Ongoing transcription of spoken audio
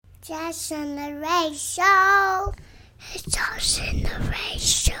Jason the Ray Show. It's Jason the Ray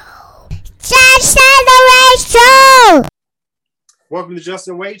Show. Jason the Ray Show. Welcome to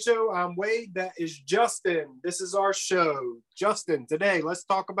Justin Wade Show. I'm Wade. That is Justin. This is our show. Justin, today let's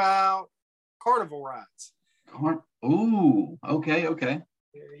talk about carnival rides. Ooh, okay.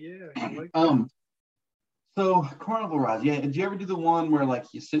 Yeah. So carnival rides. Yeah, did you ever do the one where like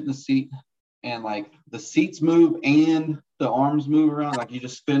you sit in the seat and like the seats move and the arms move around, like you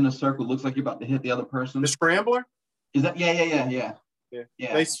just spin in a circle, looks like you're about to hit the other person? The scrambler? Is that Yeah.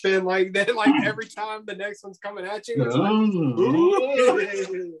 They spin like that, like every time the next one's coming at you.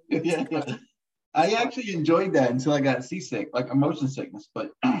 Yeah. I actually enjoyed that until I got seasick, like motion sickness,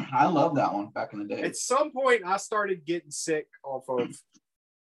 but I love that one back in the day. At some point, I started getting sick off of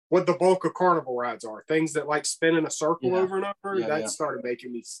what the bulk of carnival rides are. Things that like spin in a circle over and over. That started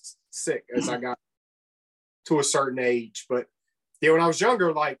making me sick as I got to a certain age. But yeah, when I was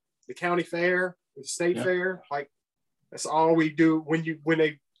younger, like the county fair, the state fair, like that's all we do when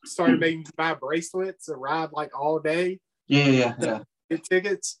they started making buy bracelets and ride like all day. Yeah. Get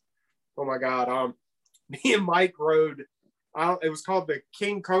tickets. Oh my God. Me and Mike rode. It was called the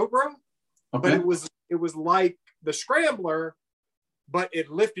King Cobra, but it was like the Scrambler, but it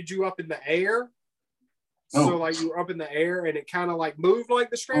lifted you up in the air. So like you were up in the air and it kind of like moved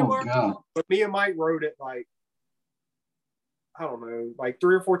like the Scrambler. But me and Mike rode it like, I don't know, like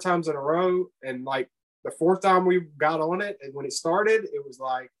 3 or 4 times in a row. And like the 4th time we got on it, and when it started, it was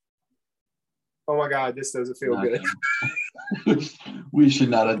like, oh my God, this doesn't feel good. We should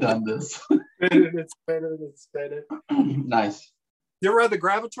not have done this. It's better. Nice. You ever read the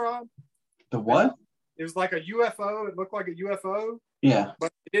Gravitron? The what? It was like a UFO. It looked like a UFO. Yeah.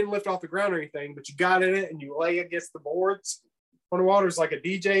 But it didn't lift off the ground or anything, but you got in it and you lay against the boards on the water. There's like a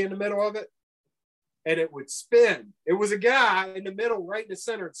DJ in the middle of it, and it would spin. It was a guy in the middle, right in the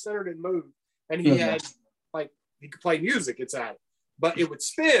center. The center didn't move. And he had, like, he could play music inside it. But it would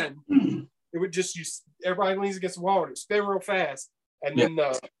spin. It would just, everybody leans against the wall and it would spin real fast. And then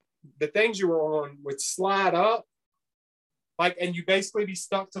the things you were on would slide up. Like, and you basically be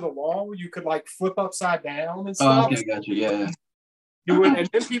stuck to the wall. You could, like, flip upside down and stuff. Oh, okay, got you. Yeah. You would, and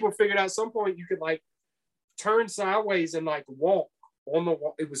then people figured out at some point you could, like, turn sideways and, like, walk on the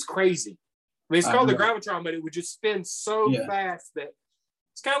wall. It was crazy. I mean, it's called the Gravitron, but it would just spin so fast that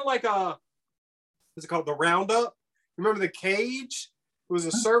it's kind of like what's it called? The Roundup. Remember the cage? It was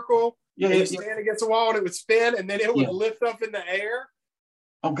a circle. You stand against the wall and it would spin, and then it would lift up in the air.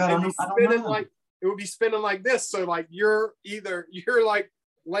 Oh God, and I don't know. Like it would be spinning like this. So like you're like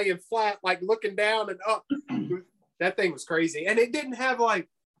laying flat, like looking down and up. That thing was crazy, and it didn't have like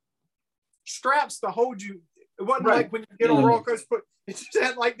straps to hold you. It wasn't like when you get on a roller coaster, but it just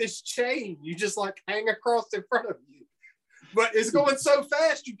had like this chain. You just like hang across in front of you. But it's going so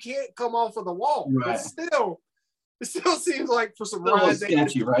fast you can't come off of the wall. Right. But it still seems like for some rides they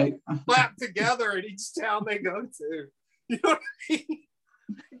sketchy, right? Clap together in each town they go to. You know what I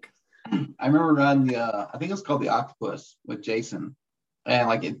mean? I remember riding I think it's called the Octopus with Jason, and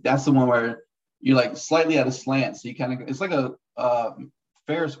like that's the one where you're like slightly at a slant, so you kind of it's like a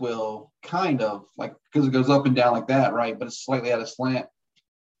Ferris wheel kind of like because it goes up and down like that, right? But it's slightly at a slant,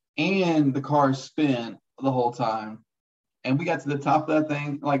 and the cars spin the whole time. And we got to the top of that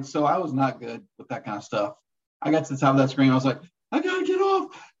thing. Like, so I was not good with that kind of stuff. I got to the top of that screen. I was like, I got to get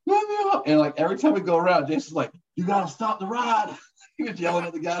off. Let me off. And like, every time we go around, Jason's like, you got to stop the ride. He was yelling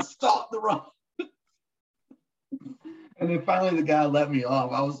at the guy, stop the ride. And then finally the guy let me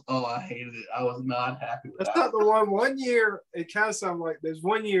off. I hated it. I was not happy with that. That's not the one year, it kind of sounded like there's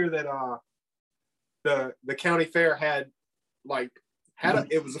one year that the county fair had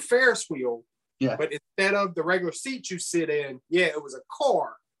it was a Ferris wheel. Yeah. But instead of the regular seat you sit in, it was a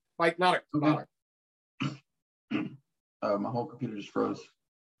car. Like not a my whole computer just froze.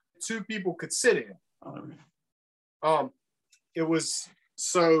 2 people could sit in. Oh. It was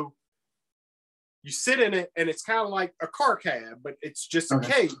so you sit in it and it's kind of like a car cab, but it's just a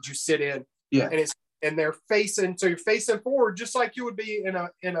cage you sit in. Yeah. And they're facing, so you're facing forward just like you would be in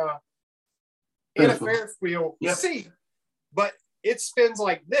a Ferris wheel seat. But it spins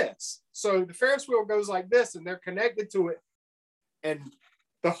like this. So the Ferris wheel goes like this and they're connected to it. And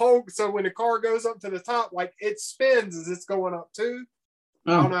so when the car goes up to the top, like it spins as it's going up too.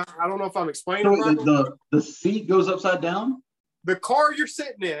 I don't know if I'm explaining right. The seat goes upside down? The car you're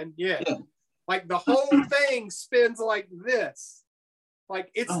sitting in, like the whole thing spins like this.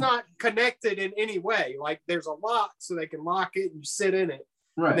 Like it's not connected in any way. Like there's a lock so they can lock it and you sit in it.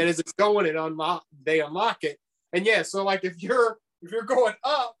 Right. And then as it's going, they unlock it. And so like if you're going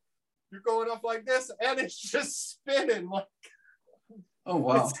up, you're going up like this, and it's just spinning like Oh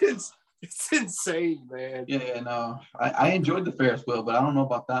wow. It's insane, man. Yeah, no. I enjoyed the Ferris wheel, but I don't know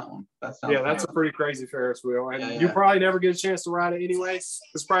about that one. That sounds That's a pretty crazy Ferris wheel. And Yeah. you probably never get a chance to ride it anyway.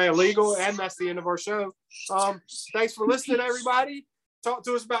 It's probably illegal, and that's the end of our show. Thanks for listening, everybody. Talk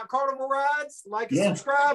to us about carnival rides. Like and subscribe.